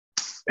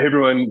Hey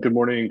everyone, good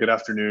morning, good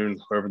afternoon,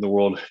 wherever in the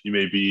world you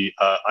may be.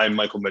 I'm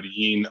Michael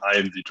Medellin. I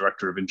am the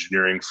Director of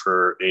Engineering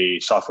for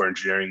a software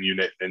engineering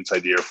unit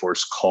inside the Air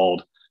Force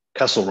called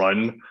Kessel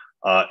Run.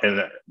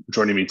 And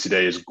joining me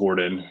today is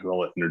Gordon, who I'll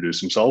let introduce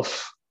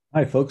himself.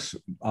 Hi, folks.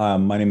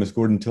 My name is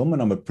Gordon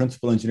Tillman. I'm a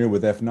principal engineer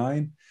with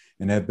F9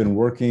 and have been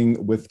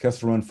working with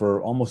Kessel Run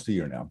for almost a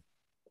year now.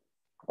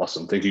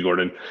 Awesome. Thank you,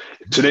 Gordon.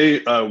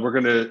 Today, we're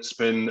going to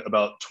spend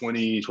about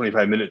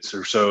 25 minutes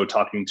or so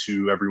talking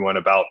to everyone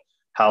about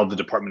how the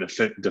Department of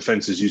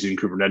Defense is using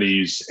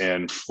Kubernetes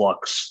and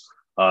Flux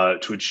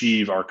to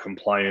achieve our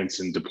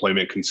compliance and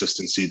deployment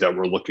consistency that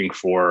we're looking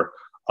for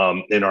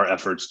in our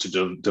efforts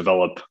to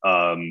develop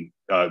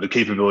the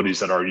capabilities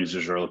that our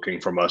users are looking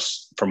from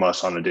us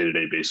on a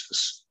day-to-day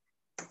basis.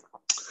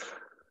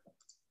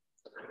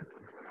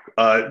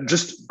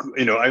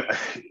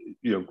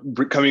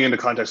 Coming into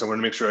context, I want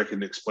to make sure I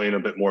can explain a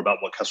bit more about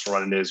what Kessel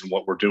Run is and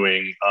what we're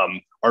doing.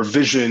 Our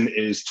vision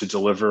is to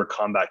deliver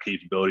combat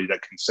capability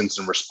that can sense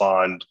and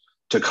respond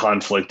to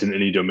conflict in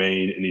any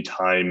domain,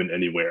 anytime, and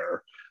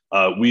anywhere.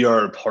 We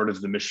are part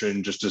of the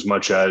mission just as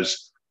much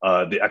as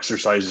the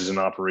exercises and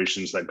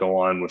operations that go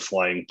on with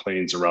flying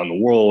planes around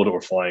the world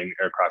or flying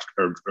aircraft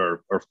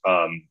or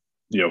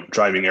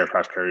driving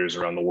aircraft carriers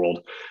around the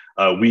world.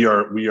 We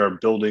are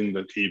building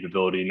the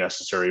capability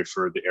necessary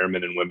for the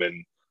airmen and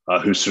women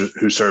who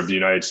serve the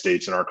United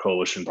States and our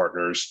coalition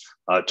partners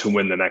to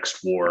win the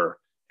next war.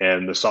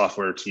 And the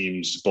software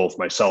teams, both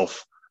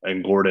myself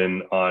and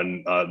Gordon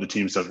on the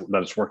teams that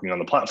is working on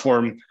the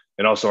platform,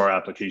 and also our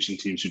application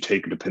teams who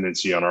take a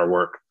dependency on our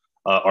work,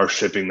 are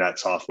shipping that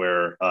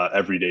software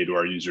every day to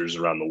our users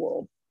around the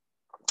world.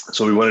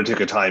 So we want to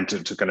take a time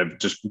to kind of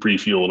just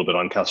brief you a little bit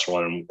on Kessel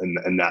Run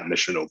and that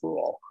mission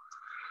overall.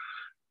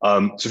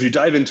 So if you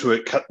dive into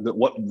it,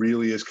 what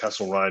really is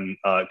Kessel Run?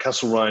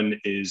 Kessel Run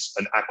is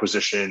an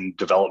acquisition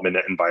development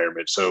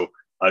environment. So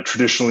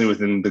traditionally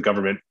within the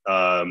government,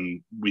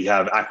 we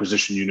have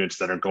acquisition units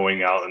that are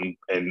going out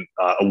and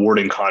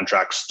awarding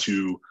contracts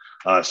to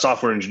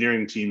software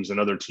engineering teams and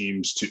other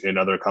teams in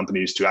other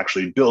companies to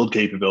actually build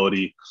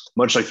capability,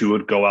 much like you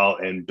would go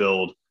out and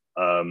build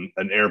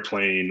an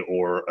airplane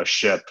or a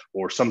ship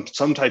or some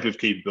type of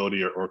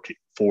capability or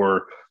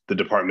for the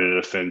Department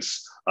of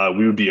Defense.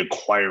 We would be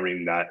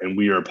acquiring that, and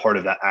we are part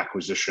of that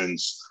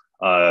acquisitions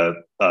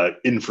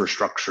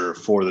infrastructure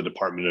for the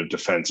Department of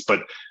Defense.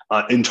 But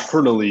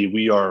internally,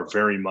 we are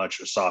very much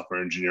a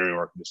software engineering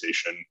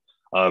organization.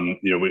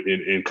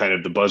 In kind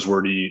of the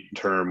buzzwordy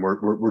term,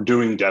 we're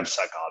doing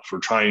DevSecOps. We're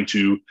trying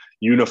to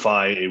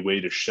unify a way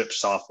to ship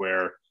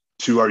software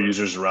to our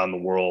users around the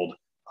world,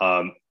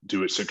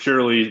 do it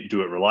securely,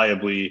 do it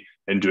reliably,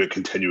 and do it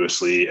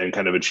continuously, and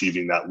kind of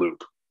achieving that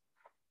loop.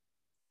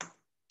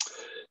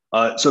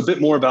 So a bit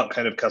more about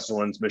kind of Kessel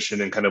Run's mission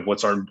and kind of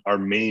what's our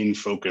main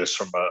focus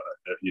from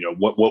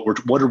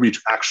what are we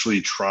actually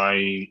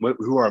trying?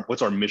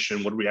 What's our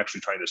mission? What are we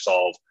actually trying to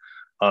solve?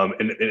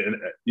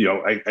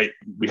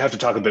 We have to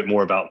talk a bit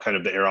more about kind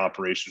of the Air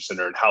Operations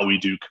Center and how we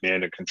do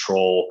command and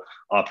control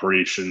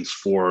operations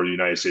for the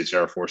United States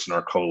Air Force and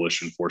our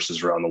coalition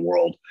forces around the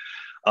world.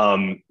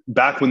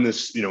 Back when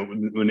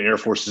when the Air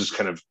Forces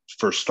kind of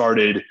first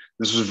started,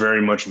 this was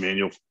very much a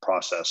manual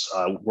process,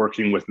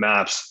 working with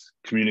maps,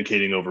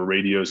 communicating over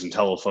radios and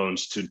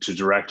telephones to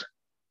direct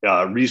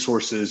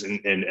resources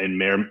and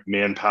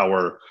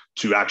manpower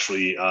to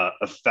actually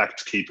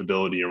affect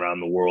capability around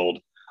the world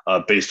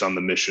based on the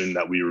mission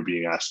that we were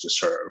being asked to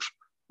serve.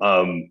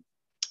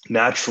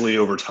 Naturally,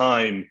 over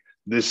time,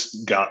 this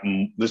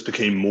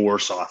became more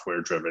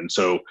software driven.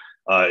 So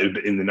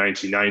in the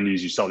 1990s,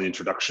 you saw the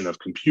introduction of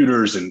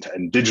computers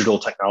and digital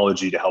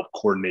technology to help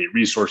coordinate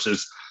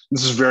resources.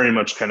 This is very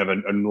much kind of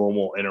a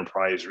normal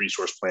enterprise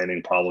resource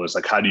planning problem. It's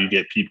like, how do you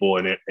get people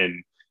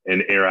and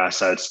air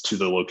assets to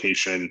the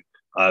location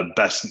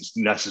best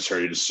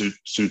necessary to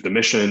suit the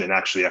mission and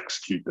actually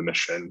execute the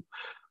mission?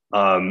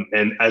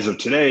 And as of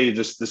today,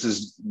 this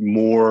is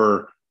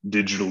more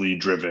digitally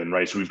driven,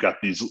 right? So we've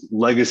got these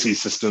legacy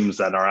systems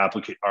that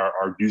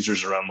our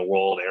users around the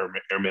world,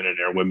 airmen and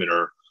airwomen,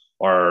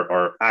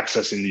 are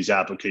accessing these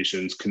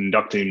applications,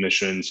 conducting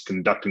missions,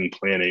 conducting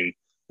planning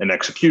and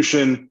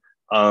execution.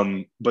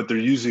 But they're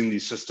using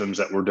these systems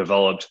that were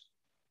developed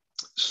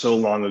so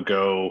long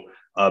ago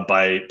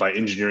by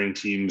engineering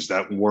teams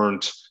that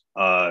weren't,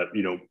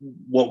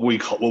 what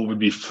would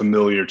be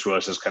familiar to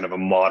us as kind of a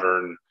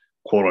modern,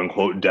 quote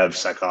unquote,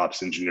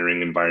 DevSecOps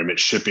engineering environment,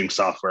 shipping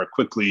software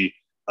quickly,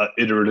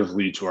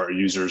 iteratively to our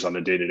users on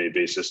a day-to-day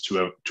basis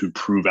to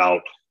prove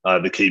out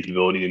the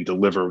capability and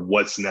deliver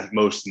what's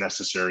most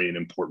necessary and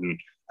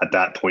important at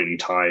that point in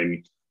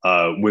time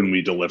when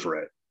we deliver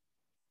it.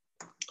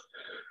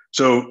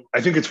 So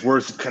I think it's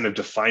worth kind of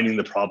defining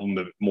the problem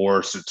a bit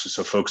more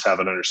so folks have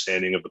an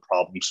understanding of the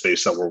problem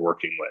space that we're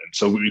working with.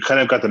 So we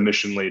kind of got the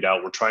mission laid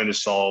out. We're trying to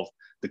solve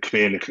the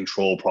command and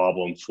control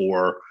problem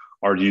for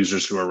our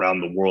users who are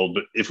around the world.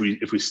 But if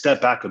we step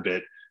back a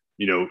bit,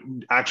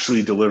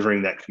 actually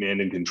delivering that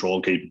command and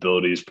control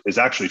capabilities is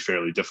actually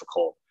fairly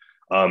difficult.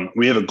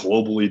 We have a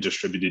globally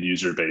distributed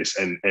user base,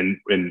 and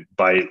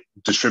by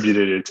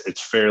distributed,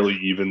 it's fairly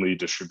evenly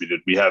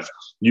distributed. We have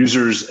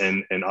users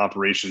and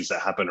operations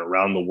that happen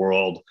around the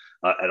world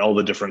at all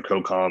the different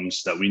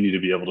COCOMs that we need to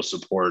be able to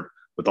support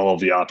with all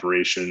of the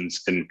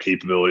operations and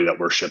capability that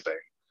we're shipping.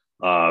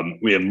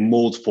 We have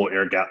multiple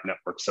air gap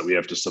networks that we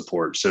have to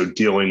support. So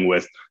dealing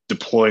with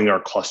deploying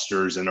our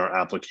clusters and our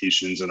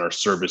applications and our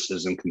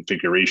services and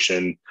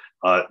configuration,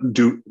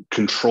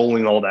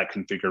 controlling all that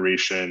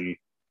configuration,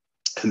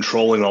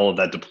 controlling all of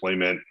that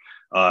deployment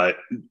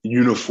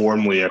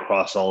uniformly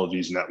across all of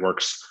these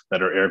networks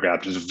that are air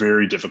gapped is a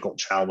very difficult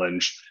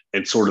challenge,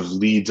 and sort of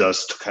leads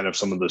us to kind of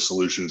some of the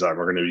solutions that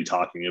we're going to be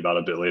talking about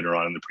a bit later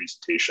on in the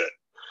presentation.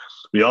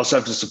 We also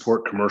have to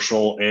support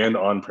commercial and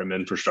on-prem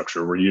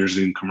infrastructure. We're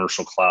using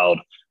commercial cloud.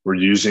 We're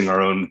using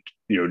our own,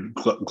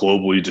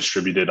 globally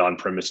distributed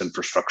on-premise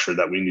infrastructure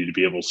that we need to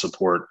be able to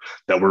support,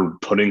 that we're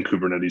putting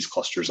Kubernetes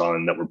clusters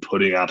on, that we're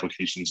putting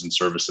applications and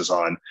services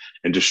on,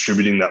 and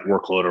distributing that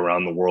workload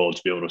around the world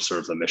to be able to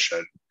serve the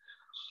mission.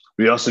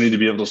 We also need to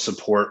be able to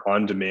support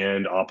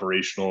on-demand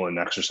operational and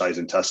exercise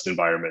and test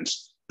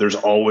environments. There's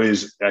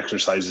always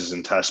exercises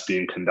and tests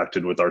being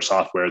conducted with our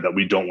software that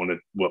we don't want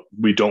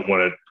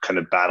to kind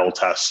of battle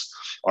test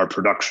our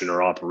production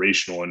or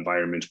operational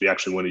environments. We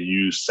actually want to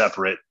use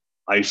separate,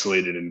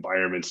 isolated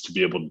environments to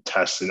be able to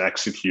test and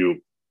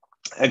execute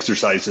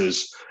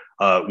exercises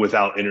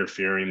without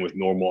interfering with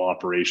normal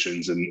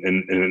operations in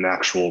an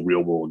actual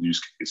real world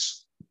use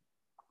case.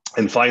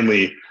 And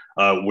finally,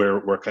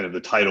 where kind of the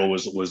title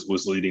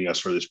was leading us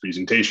for this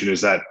presentation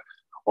is that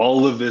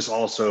all of this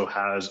also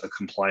has a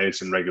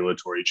compliance and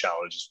regulatory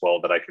challenge as well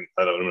that I'm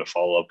going to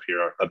follow up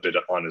here a bit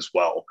on as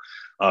well.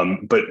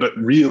 But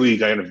really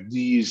kind of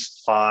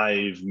these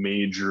 5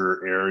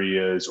 major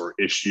areas or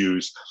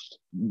issues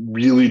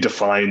really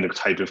define the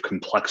type of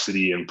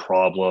complexity and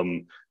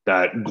problem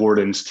that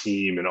Gordon's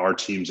team and our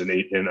teams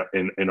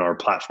in our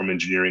platform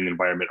engineering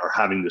environment are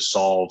having to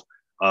solve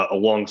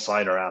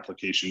alongside our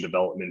application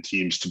development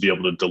teams to be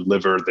able to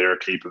deliver their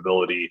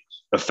capability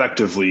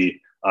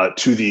effectively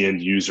to the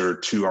end user,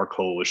 to our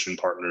coalition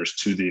partners,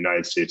 to the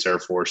United States Air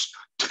Force,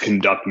 to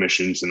conduct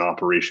missions and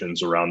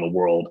operations around the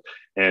world.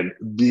 And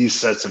these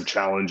sets of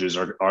challenges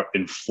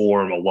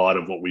inform a lot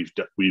of what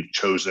we've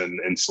chosen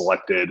and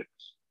selected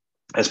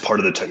as part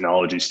of the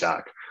technology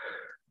stack.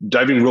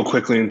 Diving real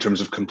quickly in terms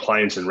of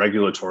compliance and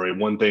regulatory,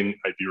 one thing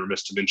I'd be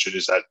remiss to mention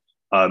is that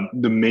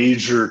the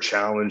major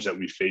challenge that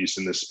we face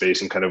in this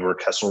space, and kind of where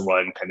Kessel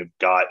Run kind of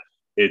got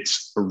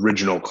its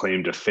original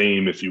claim to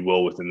fame, if you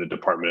will, within the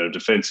Department of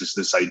Defense, is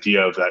this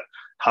idea of that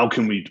how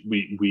can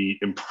we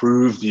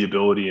improve the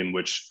ability in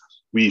which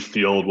we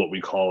field what we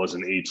call as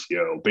an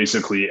ATO.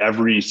 Basically,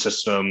 every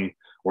system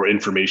or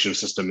information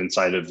system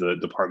inside of the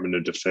Department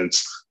of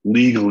Defense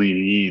legally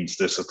needs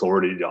this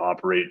authority to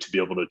operate, to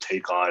be able to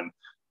take on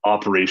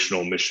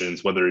operational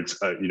missions, whether it's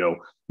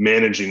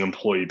managing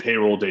employee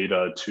payroll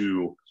data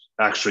to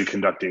actually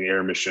conducting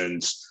air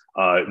missions.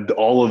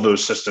 All of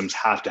those systems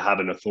have to have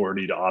an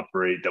authority to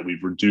operate, that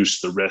we've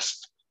reduced the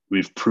risk.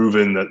 We've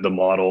proven that the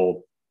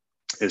model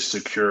is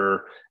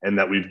secure, and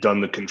that we've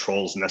done the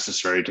controls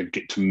necessary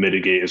to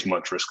mitigate as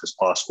much risk as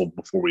possible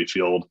before we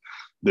field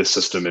this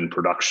system in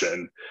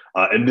production.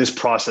 And this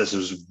process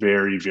was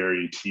very,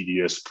 very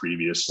tedious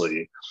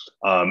previously.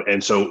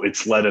 And so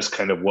it's led us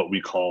kind of what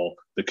we call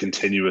the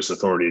continuous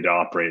authority to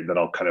operate, that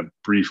I'll kind of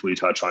briefly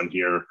touch on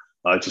here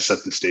to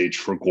set the stage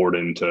for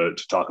Gordon to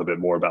talk a bit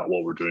more about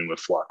what we're doing with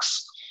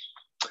Flux.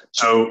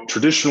 So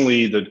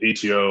traditionally, the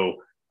ATO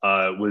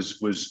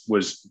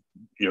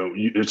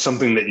it's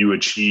something that you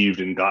achieved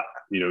and got,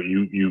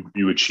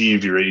 you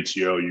achieved your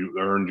ATO, you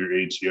earned your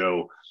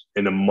ATO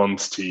in a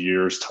months to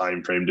years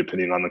time frame,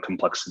 depending on the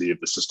complexity of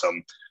the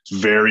system. It's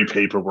very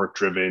paperwork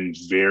driven,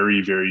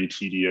 very, very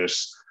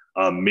tedious.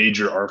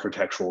 Major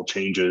architectural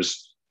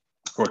changes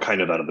were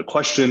kind of out of the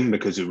question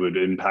because it would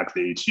impact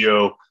the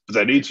ATO. But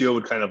that ATO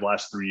would kind of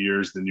last 3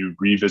 years. Then you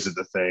revisit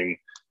the thing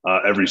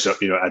at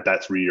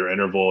that 3-year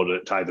interval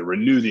to either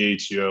renew the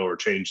ATO or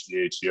change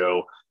the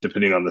ATO,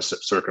 depending on the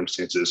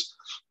circumstances.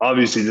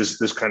 Obviously,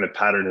 this kind of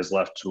pattern has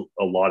left to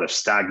a lot of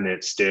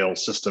stagnant, stale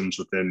systems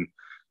within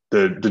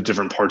the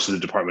different parts of the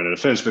Department of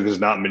Defense, because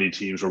not many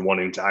teams were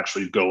wanting to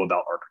actually go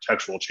about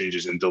architectural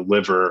changes and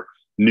deliver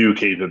new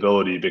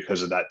capability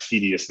because of that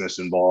tediousness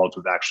involved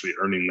with actually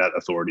earning that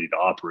authority to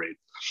operate.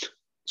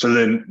 So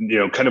then,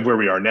 kind of where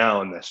we are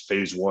now in this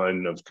phase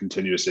 1 of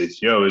continuous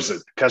ATO is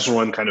that Kessel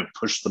Run kind of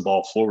pushed the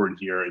ball forward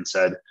here and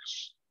said,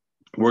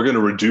 we're going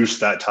to reduce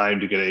that time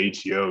to get an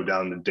ATO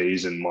down to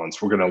days and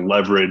months. We're going to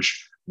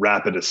leverage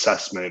rapid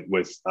assessment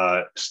with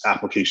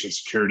application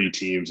security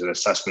teams and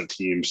assessment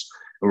teams.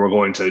 And we're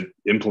going to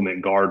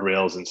implement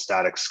guardrails and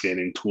static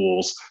scanning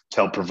tools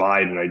to help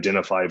provide and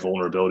identify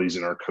vulnerabilities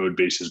in our code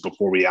bases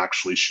before we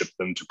actually ship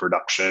them to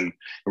production. And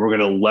we're going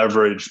to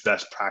leverage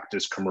best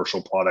practice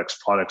commercial products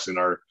in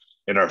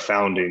our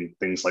founding,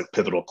 things like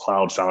Pivotal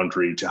Cloud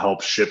Foundry, to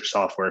help ship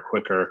software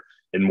quicker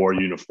and more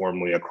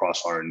uniformly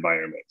across our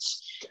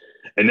environments.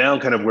 And now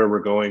kind of where we're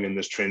going in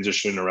this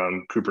transition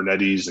around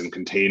Kubernetes and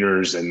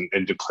containers and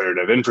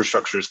declarative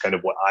infrastructure is kind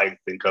of what I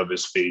think of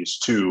as phase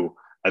two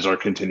as our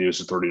continuous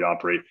authority to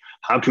operate.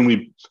 How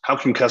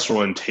can Kessel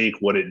Run take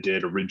what it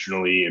did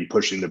originally in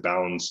pushing the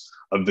bounds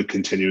of the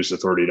continuous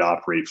authority to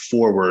operate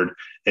forward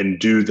and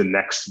do the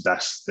next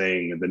best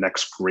thing, the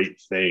next great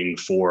thing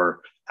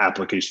for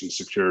application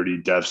security,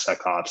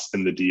 DevSecOps,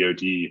 and the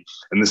DoD?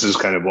 And this is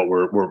kind of what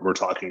we're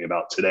talking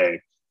about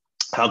today.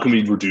 How can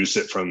we reduce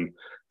it from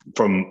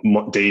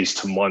days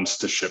to months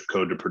to ship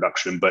code to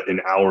production, but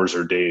in hours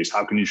or days?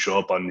 How can you show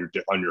up on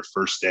your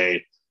first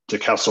day to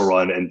Kessel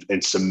Run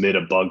and submit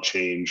a bug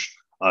change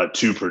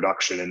to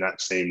production in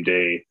that same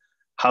day?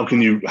 How can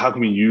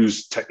we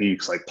use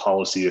techniques like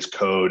policy as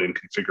code and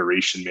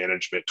configuration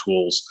management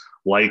tools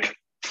like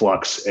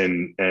Flux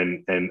and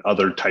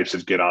other types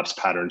of GitOps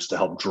patterns to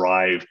help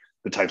drive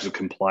the types of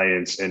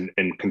compliance and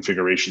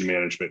configuration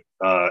management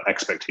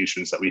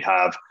expectations that we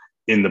have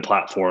in the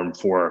platform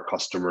for our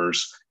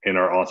customers and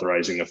our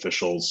authorizing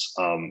officials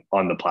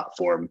on the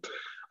platform?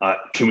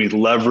 Can we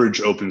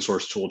leverage open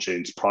source tool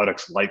chains,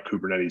 products like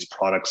Kubernetes,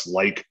 products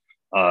like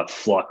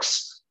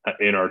Flux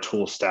in our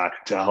tool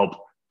stack to help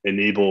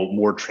enable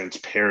more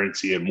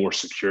transparency and more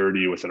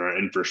security within our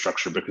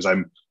infrastructure? Because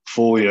I'm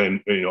fully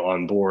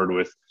on board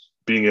with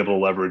being able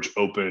to leverage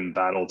open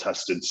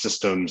battle-tested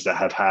systems that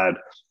have had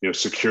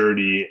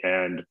security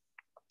and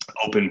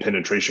open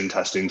penetration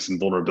testings and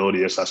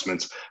vulnerability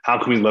assessments.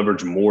 How can we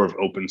leverage more of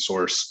open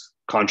source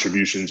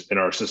contributions in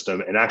our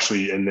system and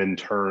actually, and then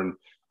turn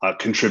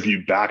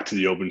contribute back to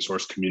the open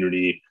source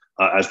community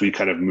as we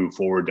kind of move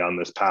forward down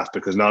this path?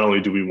 Because not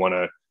only do we want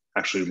to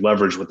actually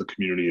leverage what the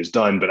community has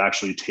done, but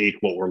actually take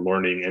what we're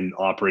learning and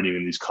operating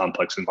in these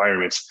complex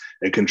environments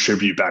and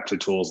contribute back to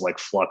tools like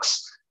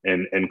Flux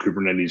and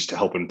Kubernetes to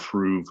help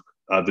improve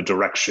the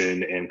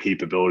direction and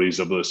capabilities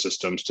of those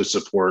systems to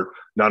support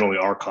not only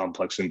our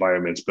complex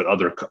environments, but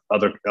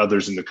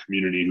others in the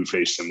community who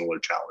face similar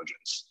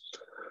challenges.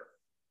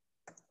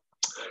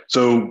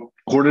 So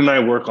Gordon and I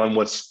work on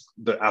what's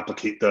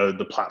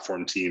the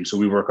platform team. So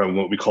we work on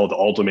what we call the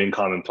all domain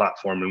common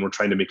platform, and we're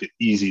trying to make it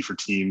easy for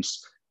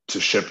teams to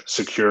ship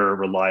secure,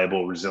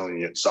 reliable,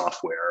 resilient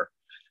software.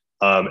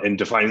 And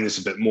defining this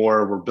a bit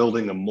more, we're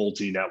building a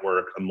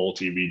multi-network, a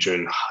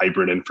multi-region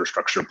hybrid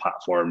infrastructure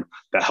platform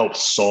that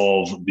helps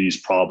solve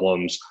these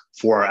problems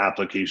for our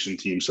application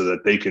team so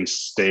that they can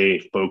stay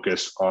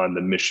focused on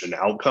the mission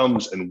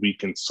outcomes, and we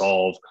can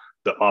solve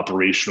the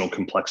operational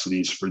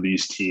complexities for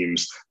these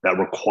teams that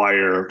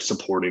require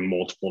supporting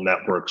multiple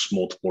networks,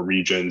 multiple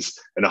regions,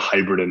 and a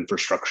hybrid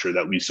infrastructure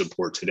that we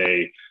support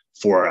today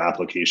for our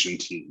application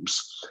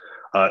teams.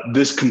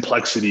 This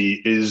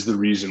complexity is the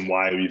reason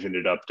why we've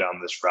ended up down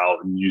this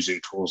route and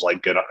using tools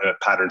like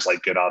patterns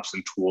like GitOps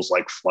and tools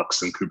like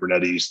Flux and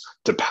Kubernetes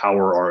to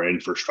power our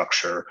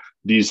infrastructure.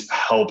 These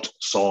helped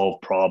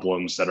solve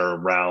problems that are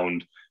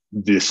around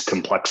this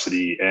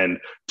complexity. And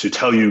to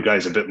tell you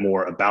guys a bit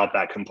more about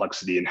that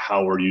complexity and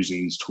how we're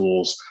using these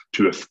tools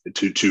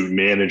to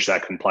manage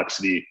that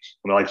complexity,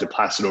 I'd like to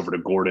pass it over to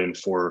Gordon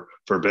for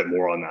a bit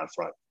more on that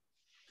front.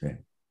 Okay.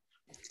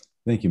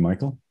 Thank you,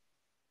 Michael.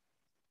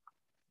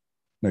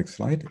 Next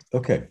slide.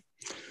 Okay.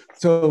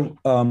 So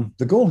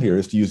the goal here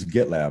is to use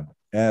GitLab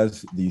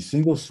as the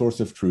single source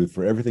of truth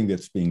for everything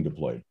that's being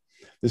deployed.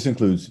 This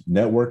includes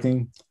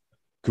networking,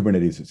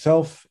 Kubernetes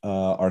itself,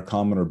 our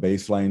common or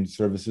baseline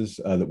services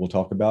that we'll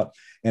talk about,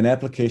 and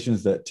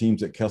applications that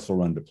teams at Kessel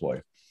Run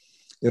deploy.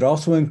 It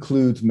also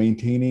includes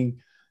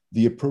maintaining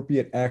the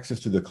appropriate access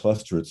to the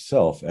cluster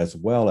itself, as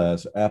well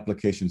as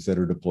applications that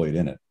are deployed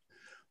in it.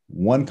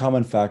 One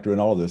common factor in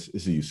all of this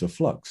is the use of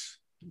Flux.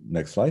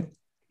 Next slide.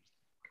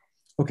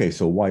 Okay,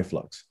 so why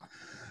Flux?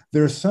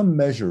 There's some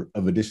measure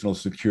of additional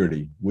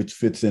security, which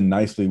fits in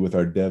nicely with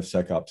our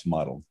DevSecOps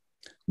model.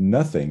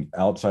 Nothing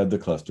outside the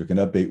cluster can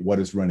update what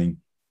is running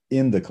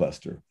in the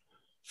cluster.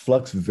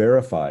 Flux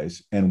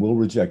verifies and will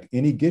reject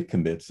any Git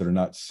commits that are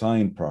not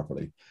signed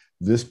properly.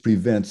 This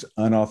prevents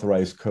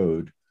unauthorized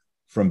code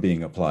from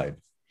being applied.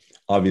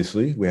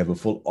 Obviously, we have a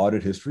full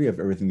audit history of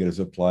everything that is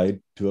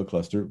applied to a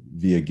cluster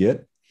via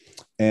Git,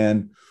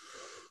 and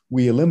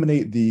we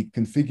eliminate the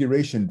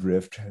configuration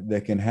drift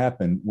that can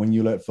happen when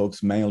you let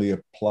folks manually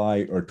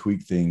apply or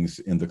tweak things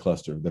in the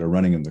cluster that are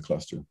running in the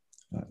cluster.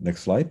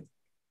 Next slide.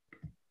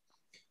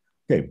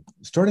 Okay,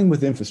 starting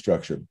with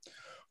infrastructure.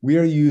 We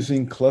are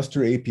using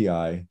Cluster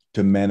API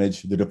to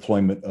manage the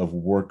deployment of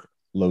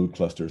workload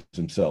clusters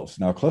themselves.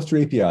 Now, Cluster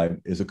API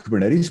is a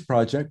Kubernetes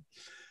project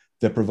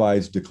that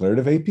provides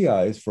declarative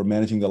APIs for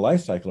managing the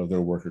lifecycle of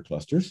their worker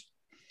clusters.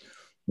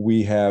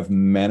 We have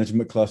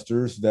management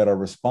clusters that are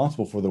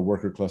responsible for the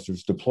worker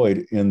clusters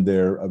deployed in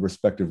their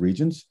respective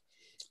regions.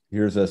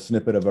 Here's a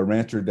snippet of a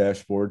Rancher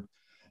dashboard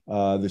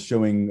that's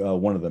showing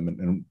one of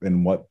them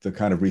and what the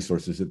kind of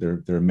resources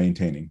that they're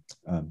maintaining.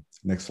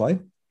 Next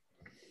slide.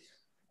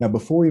 Now,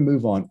 before we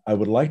move on, I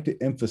would like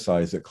to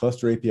emphasize that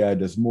Cluster API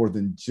does more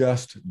than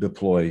just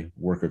deploy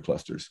worker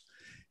clusters.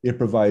 It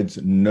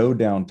provides no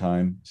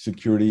downtime,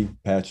 security,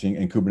 patching,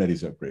 and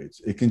Kubernetes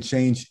upgrades. It can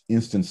change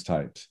instance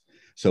types.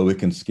 So it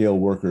can scale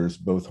workers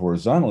both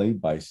horizontally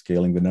by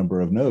scaling the number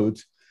of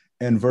nodes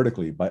and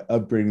vertically by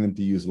upgrading them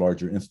to use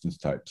larger instance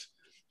types.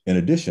 In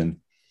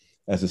addition,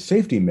 as a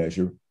safety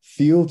measure,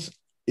 fields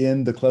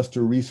in the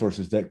cluster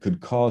resources that could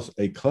cause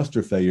a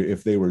cluster failure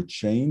if they were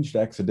changed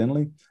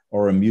accidentally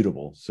are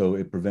immutable. So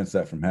it prevents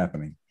that from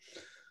happening.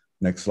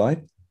 Next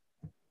slide.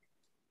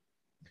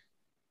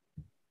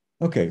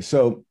 Okay,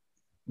 so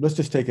let's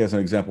just take as an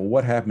example,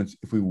 what happens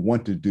if we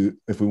want to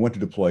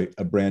deploy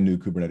a brand new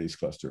Kubernetes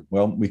cluster?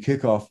 Well, we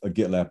kick off a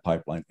GitLab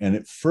pipeline, and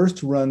it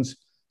first runs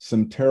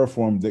some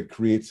Terraform that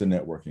creates the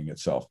networking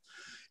itself.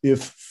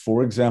 If,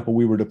 for example,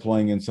 we were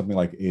deploying in something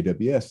like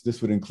AWS,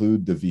 this would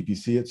include the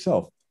VPC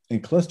itself.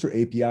 And Cluster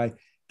API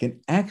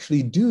can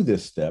actually do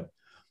this step,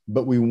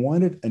 but we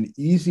wanted an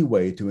easy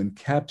way to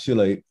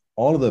encapsulate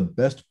all of the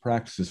best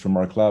practices from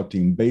our cloud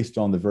team based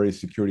on the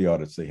various security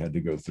audits they had to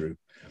go through.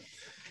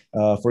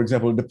 For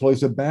example, it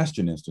deploys a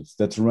Bastion instance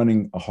that's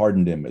running a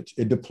hardened image.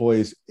 It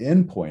deploys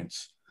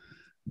endpoints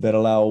that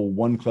allow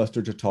one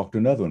cluster to talk to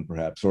another one,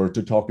 perhaps, or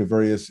to talk to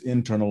various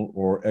internal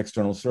or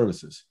external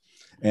services.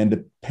 And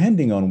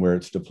depending on where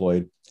it's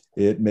deployed,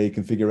 it may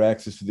configure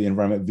access to the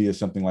environment via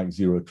something like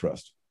Zero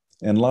Trust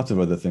and lots of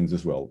other things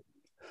as well.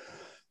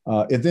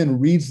 It then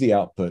reads the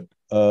outputs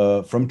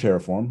from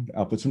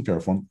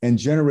Terraform, and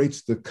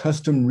generates the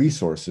custom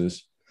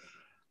resources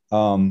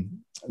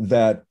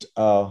that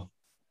are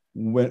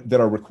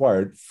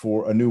required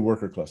for a new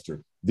worker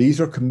cluster.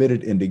 These are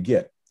committed into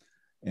Git.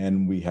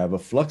 And we have a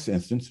Flux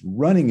instance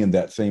running in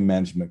that same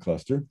management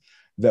cluster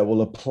that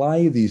will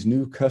apply these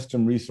new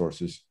custom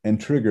resources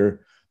and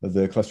trigger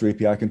the Cluster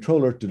API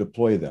controller to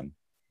deploy them.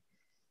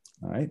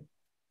 All right,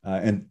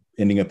 and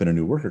ending up in a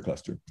new worker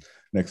cluster.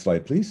 Next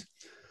slide, please.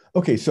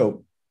 Okay,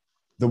 so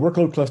the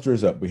workload cluster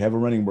is up. We have a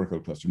running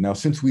workload cluster. Now,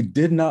 since we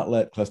did not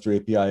let Cluster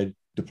API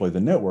deploy the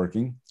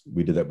networking,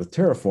 we did that with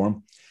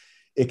Terraform,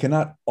 it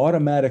cannot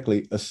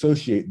automatically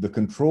associate the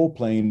control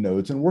plane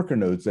nodes and worker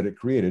nodes that it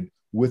created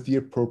with the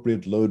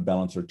appropriate load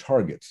balancer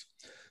targets.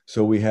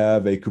 So we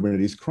have a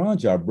Kubernetes cron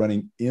job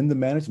running in the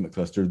management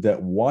cluster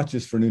that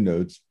watches for new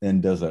nodes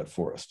and does that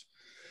for us.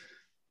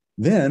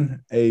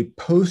 Then a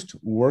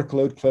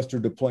post-workload cluster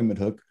deployment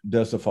hook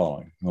does the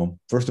following. Well,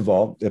 first of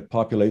all, it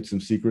populates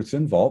some secrets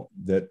in Vault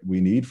that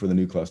we need for the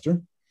new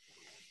cluster.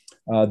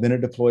 Then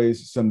it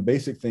deploys some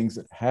basic things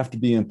that have to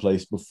be in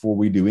place before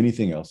we do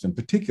anything else. In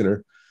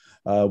particular,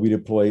 we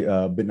deploy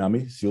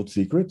Bitnami sealed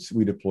secrets.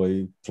 We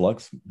deploy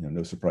Flux,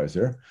 no surprise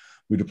there.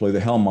 We deploy the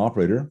Helm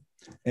operator,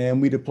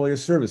 and we deploy a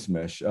service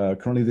mesh.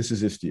 Currently, this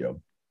is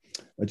Istio.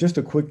 Just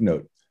a quick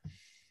note.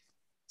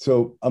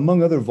 So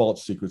among other Vault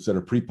secrets that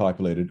are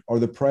pre-populated are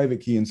the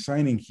private key and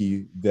signing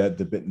key that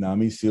the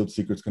Bitnami sealed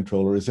secrets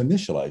controller is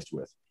initialized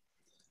with.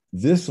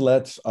 This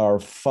lets our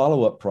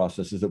follow-up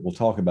processes that we'll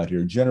talk about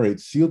here generate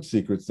sealed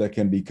secrets that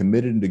can be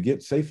committed into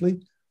Git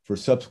safely for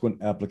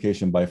subsequent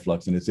application by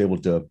Flux, and it's able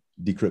to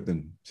decrypt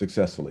them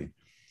successfully.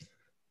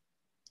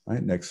 All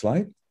right, next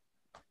slide.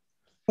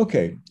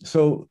 Okay,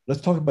 so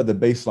let's talk about the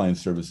baseline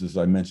services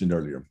I mentioned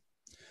earlier.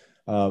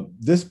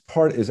 This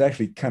part is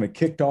actually kind of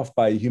kicked off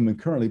by a human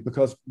currently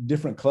because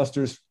different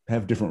clusters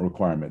have different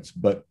requirements,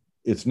 but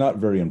it's not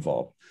very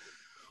involved.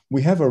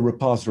 We have a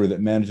repository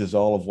that manages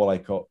all of what I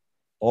call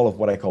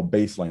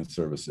baseline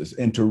services.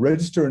 And to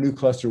register a new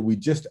cluster, we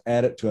just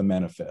add it to a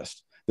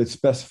manifest that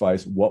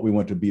specifies what we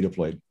want to be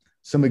deployed.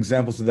 Some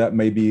examples of that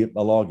may be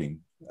a logging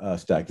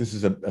stack. This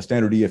is a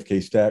standard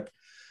EFK stack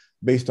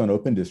based on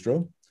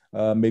OpenDistro.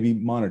 Maybe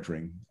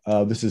monitoring.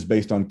 This is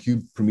based on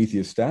Kube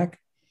Prometheus stack.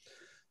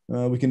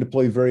 We can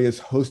deploy various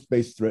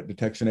host-based threat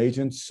detection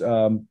agents,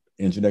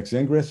 Nginx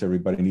ingress,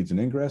 everybody needs an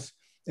ingress,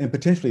 and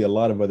potentially a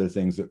lot of other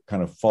things that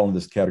kind of fall in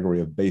this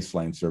category of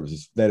baseline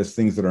services. That is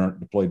things that aren't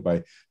deployed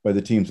by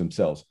the teams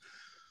themselves.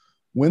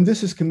 When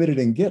this is committed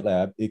in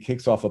GitLab, it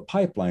kicks off a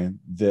pipeline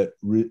that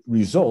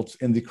results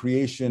in the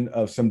creation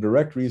of some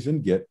directories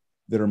in Git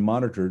that are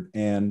monitored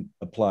and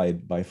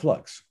applied by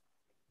Flux.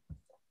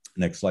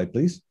 Next slide,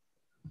 please.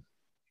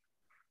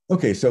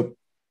 Okay, so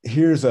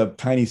here's a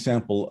tiny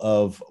sample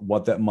of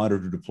what that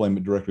monitor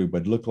deployment directory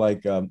would look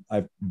like.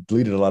 I've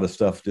deleted a lot of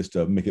stuff just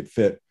to make it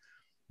fit,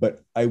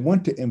 but I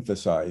want to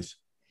emphasize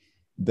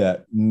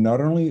that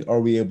not only are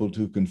we able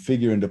to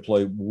configure and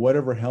deploy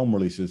whatever Helm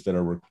releases that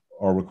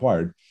are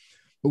required,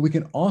 but we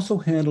can also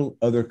handle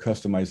other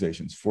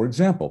customizations. For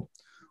example,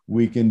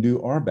 we can do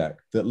RBAC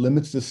that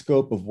limits the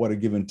scope of what a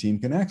given team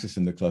can access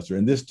in the cluster.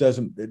 And this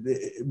doesn't,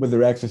 whether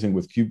they're accessing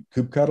with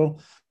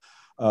kubectl,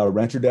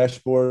 Rancher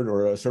Dashboard,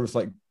 or a service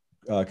like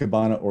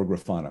Kibana or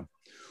Grafana.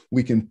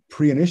 We can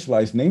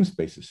pre-initialize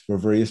namespaces for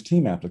various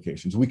team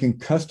applications. We can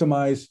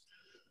customize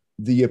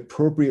the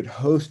appropriate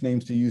host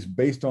names to use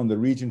based on the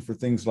region for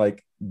things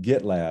like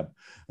GitLab,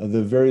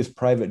 the various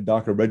private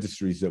Docker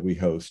registries that we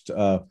host,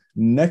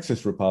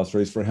 Nexus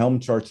repositories for Helm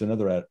charts and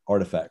other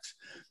artifacts.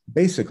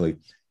 Basically,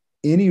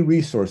 any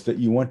resource that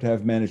you want to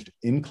have managed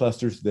in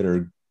clusters that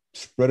are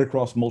spread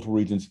across multiple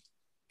regions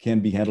can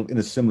be handled in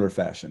a similar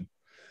fashion.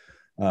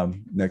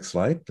 Next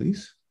slide,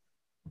 please.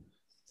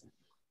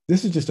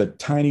 This is just a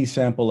tiny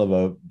sample of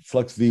a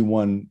Flux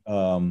V1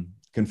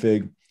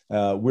 config.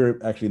 We're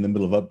actually in the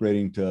middle of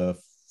upgrading to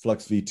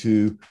Flux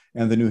v2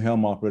 and the new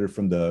Helm operator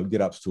from the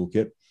GitOps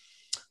toolkit.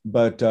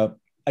 But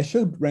I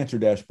showed Rancher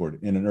dashboard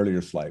in an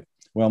earlier slide.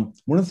 Well,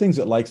 one of the things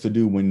it likes to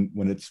do when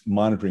it's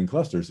monitoring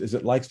clusters is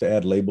it likes to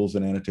add labels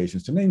and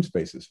annotations to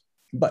namespaces.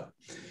 But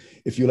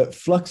if you let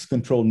Flux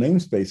control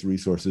namespace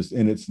resources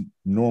in its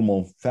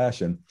normal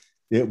fashion,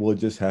 it will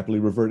just happily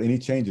revert any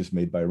changes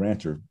made by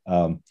Rancher.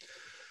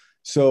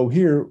 So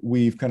here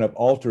we've kind of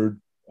altered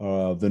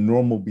the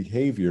normal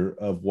behavior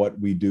of what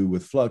we do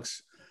with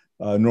Flux.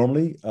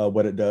 Normally,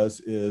 what it does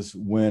is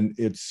when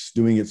it's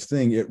doing its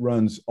thing, it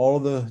runs all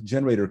of the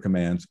generator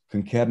commands,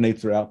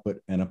 concatenates their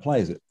output, and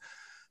applies it.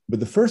 But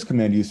the first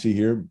command you see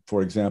here,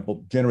 for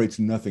example, generates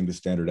nothing to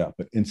standard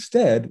output.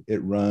 Instead,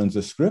 it runs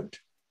a script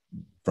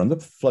from the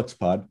Flux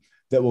pod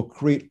that will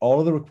create all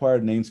of the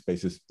required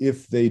namespaces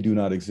if they do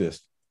not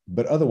exist,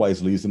 but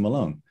otherwise leaves them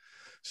alone.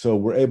 So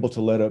we're able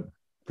to let it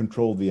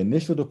control the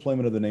initial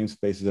deployment of the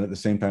namespaces and at the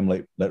same time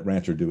let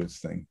Rancher do its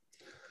thing.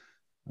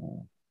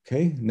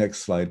 Okay, next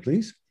slide,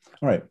 please.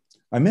 All right,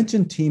 I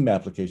mentioned team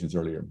applications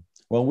earlier.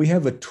 Well, we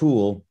have a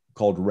tool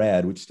called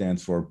RAD, which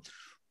stands for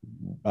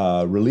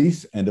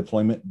Release and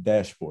Deployment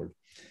Dashboard.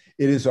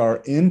 It is our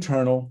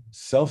internal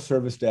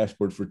self-service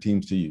dashboard for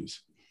teams to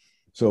use.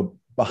 So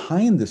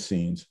behind the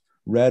scenes,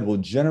 RAD will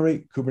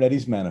generate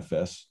Kubernetes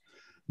manifests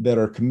that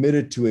are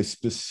committed to a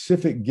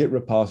specific Git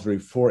repository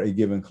for a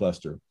given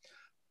cluster.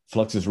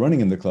 Flux is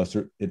running in the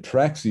cluster, it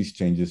tracks these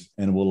changes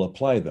and will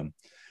apply them.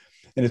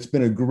 And it's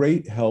been a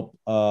great help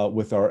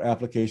with our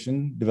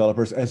application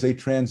developers as they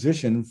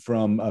transition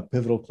from a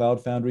Pivotal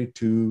Cloud Foundry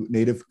to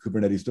native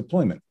Kubernetes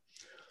deployment.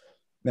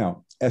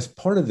 Now, as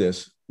part of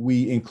this,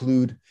 we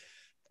include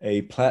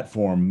a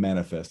platform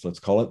manifest, let's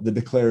call it, that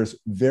declares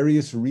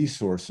various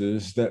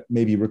resources that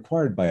may be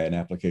required by an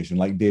application,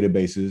 like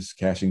databases,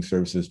 caching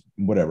services,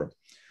 whatever.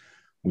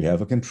 We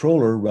have a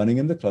controller running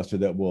in the cluster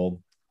that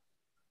will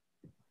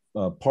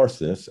parse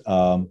this,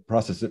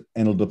 process it,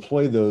 and it'll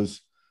deploy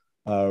those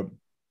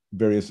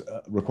various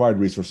required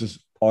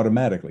resources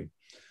automatically.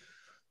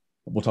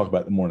 We'll talk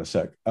about them more in a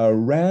sec.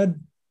 RAD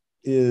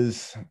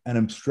is an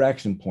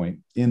abstraction point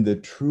in the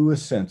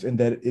truest sense, in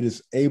that it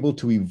is able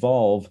to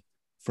evolve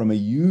from a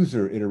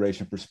user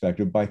iteration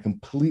perspective by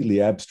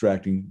completely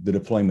abstracting the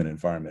deployment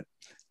environment.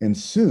 And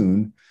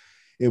soon,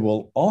 it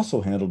will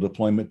also handle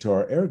deployment to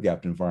our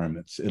air-gapped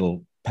environments.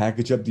 It'll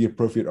package up the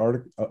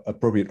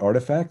appropriate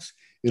artifacts.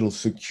 It'll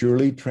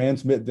securely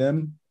transmit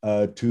them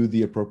to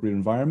the appropriate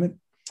environment,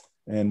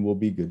 and we'll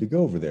be good to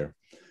go over there.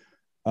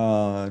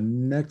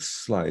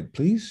 Next slide,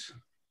 please.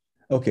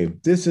 Okay,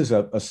 this is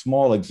a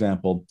small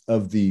example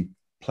of the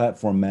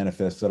platform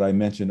manifest that I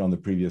mentioned on the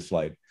previous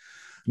slide.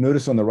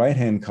 Notice on the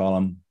right-hand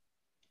column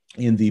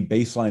in the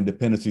baseline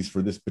dependencies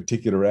for this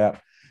particular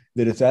app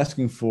that it's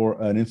asking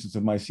for an instance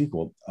of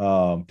MySQL,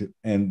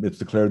 and it's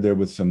declared there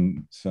with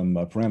some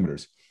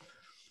parameters.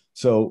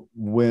 So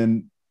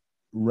when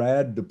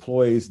RAD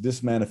deploys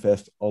this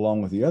manifest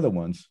along with the other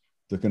ones,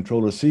 the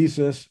controller sees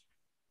this,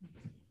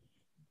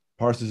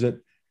 parses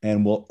it,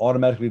 and will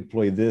automatically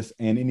deploy this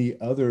and any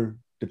other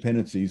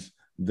dependencies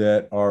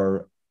that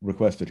are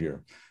requested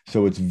here.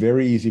 So it's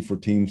very easy for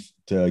teams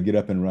to get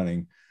up and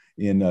running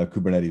in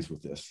Kubernetes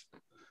with this.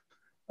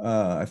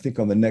 I think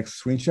on the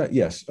next screenshot,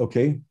 yes,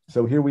 okay.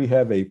 So here we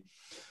have a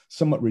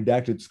somewhat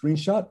redacted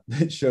screenshot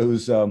that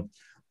shows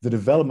the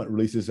development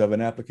releases of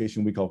an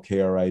application we call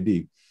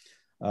KRID.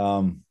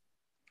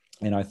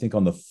 And I think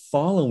on the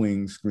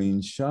following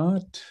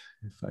screenshot,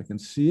 if I can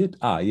see it,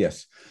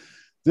 yes.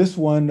 This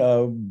one,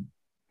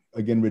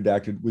 again,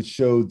 redacted, which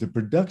showed the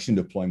production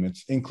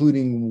deployments,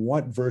 including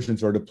what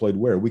versions are deployed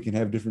where. We can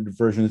have different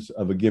versions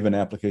of a given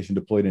application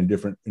deployed in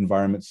different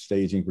environments,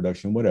 staging,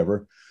 production,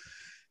 whatever.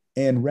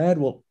 And RAD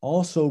will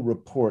also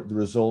report the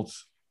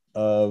results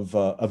of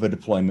a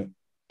deployment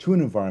to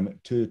an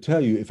environment to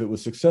tell you if it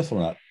was successful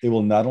or not. It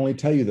will not only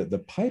tell you that the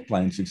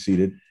pipeline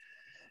succeeded,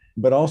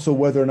 but also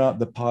whether or not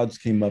the pods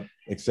came up,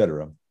 et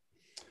cetera.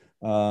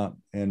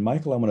 And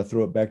Michael, I'm going to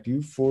throw it back to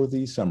you for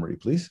the summary,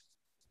 please.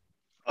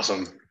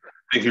 Awesome.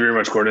 Thank you very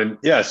much, Gordon.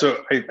 Yeah,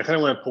 so I kind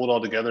of want to pull it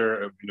all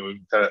together.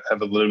 We kind of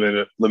have a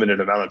limited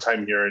amount of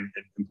time here and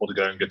pull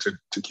together and get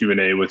to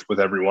Q&A with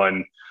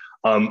everyone.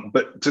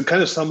 But to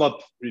kind of sum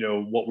up,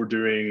 what we're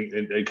doing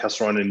in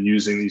Kessel and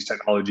using these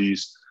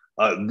technologies,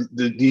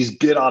 these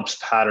GitOps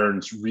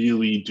patterns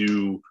really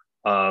do,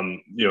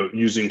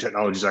 using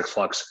technologies like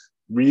Flux,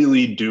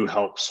 really do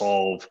help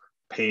solve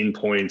pain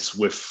points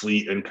with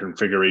fleet and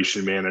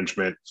configuration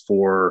management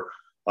for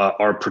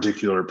our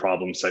particular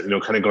problem set.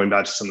 Kind of going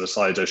back to some of the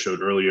slides I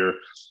showed earlier,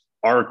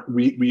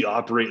 we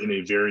operate in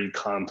a very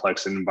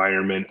complex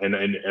environment, and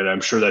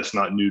I'm sure that's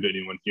not new to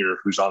anyone here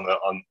who's on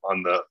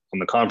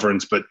the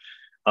conference. But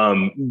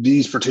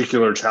these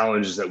particular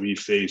challenges that we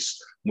face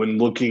when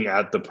looking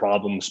at the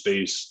problem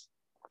space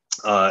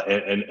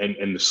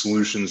and the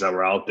solutions that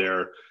were out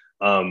there,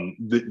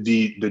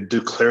 the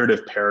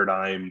declarative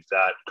paradigm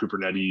that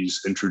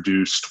Kubernetes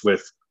introduced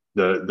with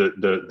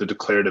the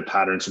declarative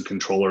patterns and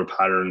controller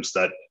patterns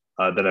that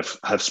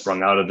have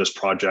sprung out of this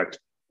project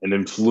and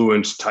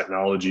influence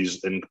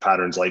technologies and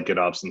patterns like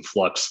GitOps and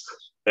Flux,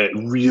 it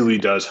really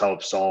does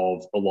help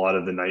solve a lot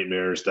of the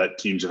nightmares that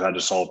teams have had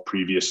to solve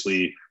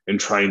previously in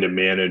trying to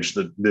manage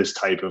this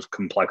type of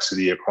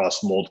complexity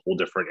across multiple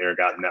different air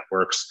gap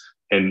networks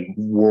and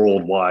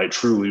worldwide,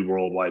 truly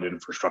worldwide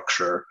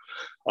infrastructure.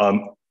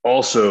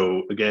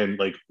 Also, again,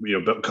 like,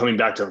 but coming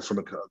back to from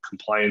a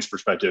compliance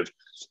perspective,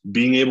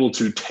 being able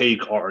to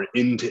take our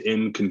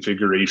end-to-end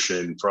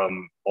configuration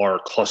from our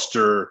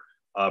cluster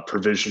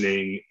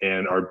provisioning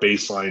and our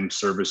baseline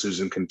services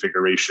and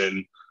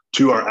configuration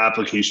to our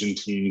application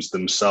teams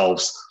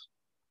themselves,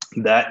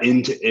 that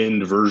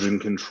end-to-end version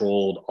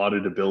controlled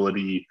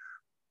auditability,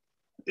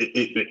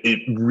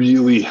 it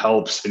really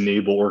helps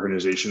enable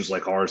organizations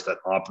like ours that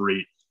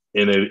operate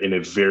in a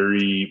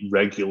very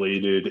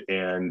regulated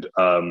and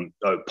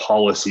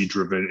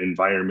policy-driven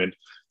environment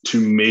to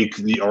make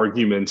the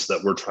arguments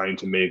that we're trying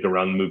to make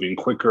around moving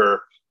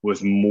quicker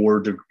with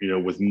more,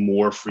 with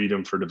more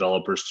freedom for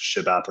developers to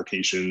ship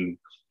applications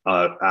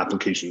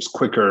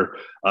quicker,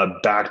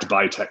 backed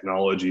by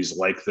technologies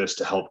like this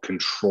to help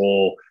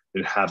control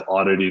and have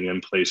auditing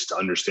in place to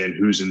understand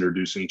who's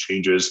introducing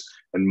changes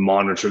and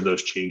monitor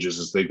those changes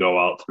as they go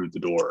out through the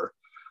door.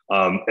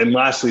 And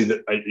lastly,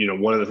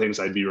 one of the things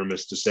I'd be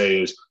remiss to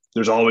say is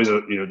there's always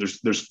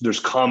there's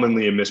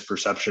commonly a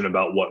misperception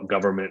about what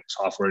government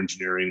software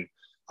engineering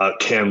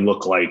can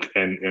look like.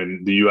 And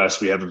in the US,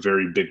 we have a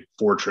very big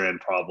Fortran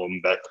problem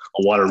that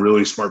a lot of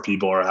really smart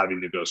people are having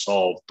to go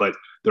solve. But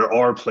there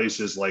are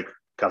places like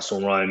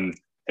Castle Run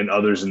and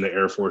others in the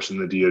Air Force and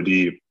the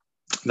DoD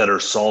that are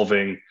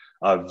solving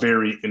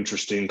very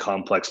interesting,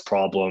 complex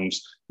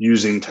problems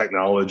using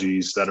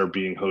technologies that are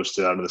being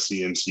hosted out of the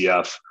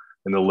CNCF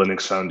and the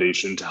Linux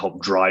Foundation to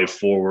help drive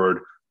forward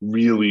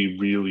really,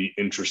 really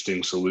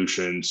interesting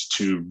solutions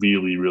to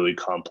really, really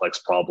complex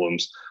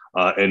problems.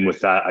 And with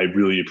that, I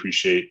really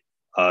appreciate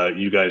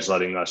you guys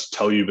letting us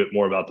tell you a bit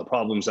more about the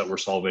problems that we're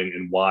solving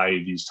and why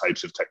these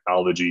types of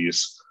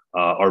technologies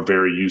are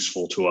very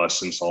useful to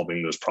us in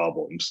solving those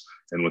problems.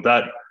 And with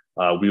that,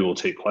 we will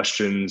take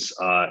questions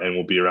and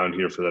we'll be around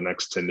here for the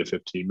next 10 to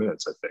 15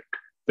 minutes, I think.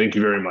 Thank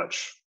you very much.